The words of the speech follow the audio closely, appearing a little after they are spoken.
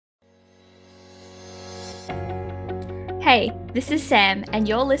Hey, this is Sam, and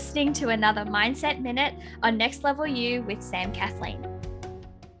you're listening to another Mindset Minute on Next Level You with Sam Kathleen.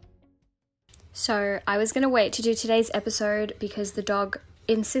 So, I was going to wait to do today's episode because the dog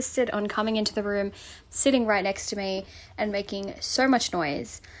insisted on coming into the room, sitting right next to me, and making so much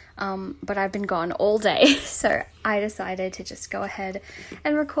noise. But I've been gone all day, so I decided to just go ahead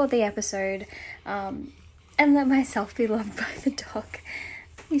and record the episode and let myself be loved by the dog.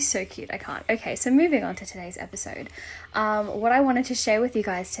 He's so cute, I can't. Okay, so moving on to today's episode. What I wanted to share with you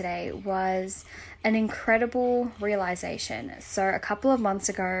guys today was an incredible realization. So a couple of months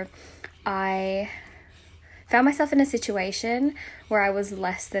ago, I found myself in a situation where I was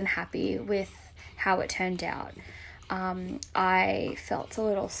less than happy with how it turned out. I felt a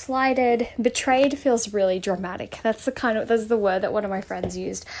little slighted. Betrayed feels really dramatic. That's the word that one of my friends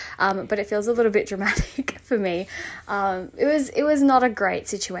used. But it feels a little bit dramatic for me. It was not a great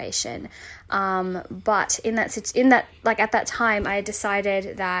situation. But at that time, I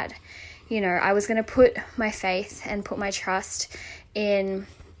decided that, I was going to put my faith and put my trust in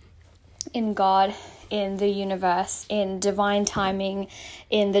God, in the universe, in divine timing,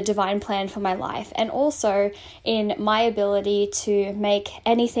 in the divine plan for my life, and also in my ability to make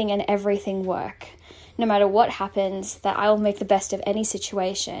anything and everything work. No matter what happens, that I will make the best of any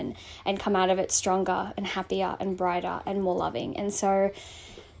situation and come out of it stronger and happier and brighter and more loving. And so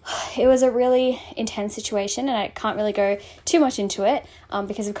it was a really intense situation, and I can't really go too much into it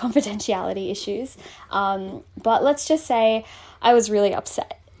because of confidentiality issues. But let's just say I was really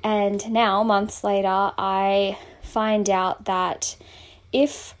upset. And now, months later, I find out that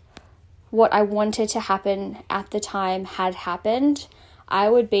if what I wanted to happen at the time had happened, I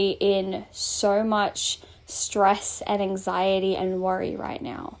would be in so much stress and anxiety and worry right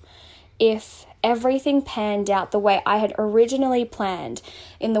now. If everything panned out the way I had originally planned,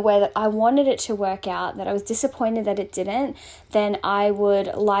 in the way that I wanted it to work out, that I was disappointed that it didn't, then I would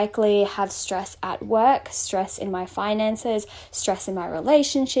likely have stress at work, stress in my finances, stress in my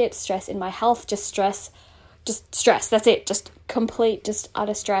relationships, stress in my health, just stress. That's it. Just complete, just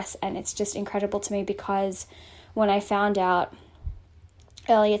utter stress. And it's just incredible to me because when I found out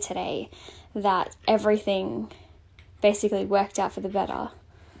earlier today that everything basically worked out for the better,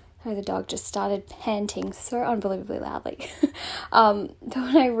 the dog just started panting so unbelievably loudly. When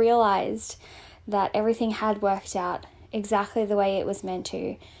I realized that everything had worked out exactly the way it was meant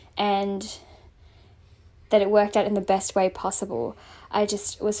to, and that it worked out in the best way possible, I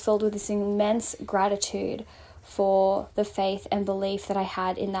just was filled with this immense gratitude for the faith and belief that I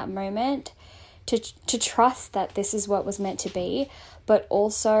had in that moment, to trust that this is what was meant to be, but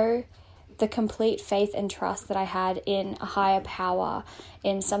also the complete faith and trust that I had in a higher power,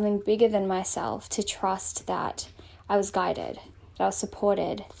 in something bigger than myself, to trust that I was guided, that I was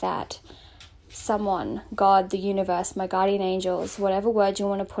supported, that someone, God, the universe, my guardian angels, whatever word you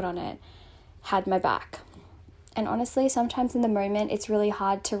want to put on it, had my back. And honestly, sometimes in the moment, it's really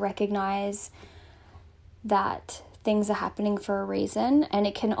hard to recognize that things are happening for a reason, and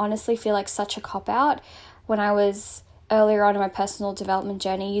it can honestly feel like such a cop-out. When I was earlier on in my personal development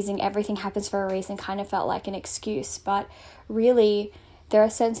journey, using everything happens for a reason kind of felt like an excuse, but really there are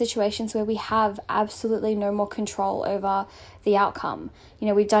certain situations where we have absolutely no more control over the outcome.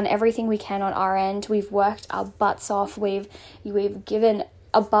 We've done everything we can on our end. We've worked our butts off. We've given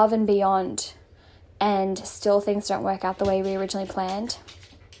above and beyond, and still things don't work out the way we originally planned.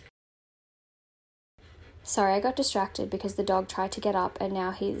 Sorry, I got distracted because the dog tried to get up and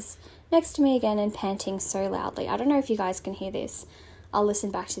now he's next to me again and panting so loudly. I don't know if you guys can hear this. I'll listen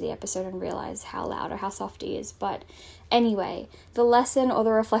back to the episode and realize how loud or how soft he is. But anyway, the lesson or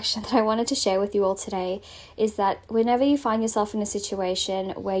the reflection that I wanted to share with you all today is that whenever you find yourself in a situation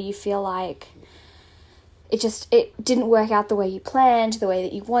where you feel like it didn't work out the way you planned, the way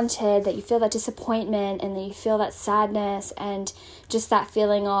that you wanted, that you feel that disappointment and that you feel that sadness and just that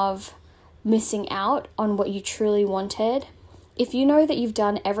feeling of missing out on what you truly wanted, if you know that you've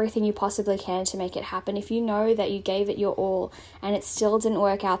done everything you possibly can to make it happen, if you know that you gave it your all and it still didn't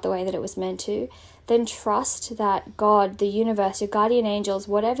work out the way that it was meant to, then trust that God, the universe, your guardian angels,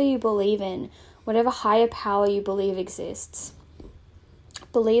 whatever you believe in, whatever higher power you believe exists,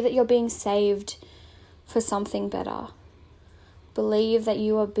 believe that you're being saved for something better. Believe that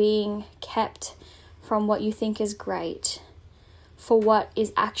you are being kept from what you think is great for what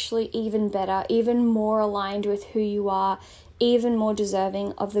is actually even better, even more aligned with who you are, even more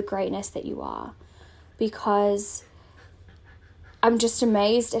deserving of the greatness that you are. Because I'm just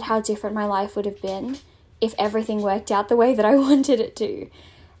amazed at how different my life would have been if everything worked out the way that I wanted it to.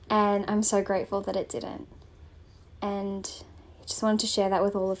 And I'm so grateful that it didn't. And I just wanted to share that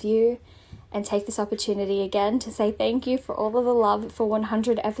with all of you. and take this opportunity again to say thank you for all of the love for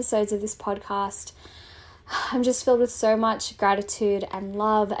 100 episodes of this podcast. I'm just filled with so much gratitude and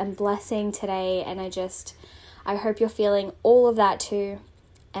love and blessing today, and I hope you're feeling all of that too.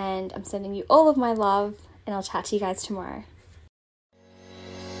 And I'm sending you all of my love, and I'll chat to you guys tomorrow.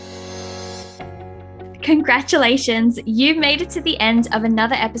 Congratulations, you've made it to the end of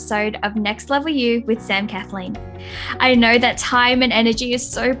another episode of Next Level You with Sam Kathleen. I know that time and energy is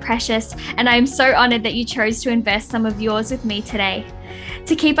so precious, and I am so honored that you chose to invest some of yours with me today.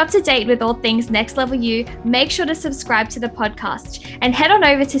 To keep up to date with all things Next Level You, make sure to subscribe to the podcast and head on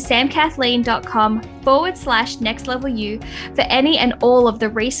over to samkathleen.com/nextlevelU for any and all of the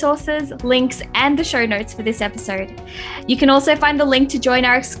resources, links, and the show notes for this episode. You can also find the link to join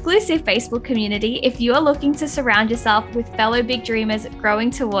our exclusive Facebook community if you are looking to surround yourself with fellow big dreamers growing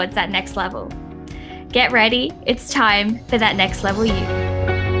towards that next level. Get ready, it's time for that next level you.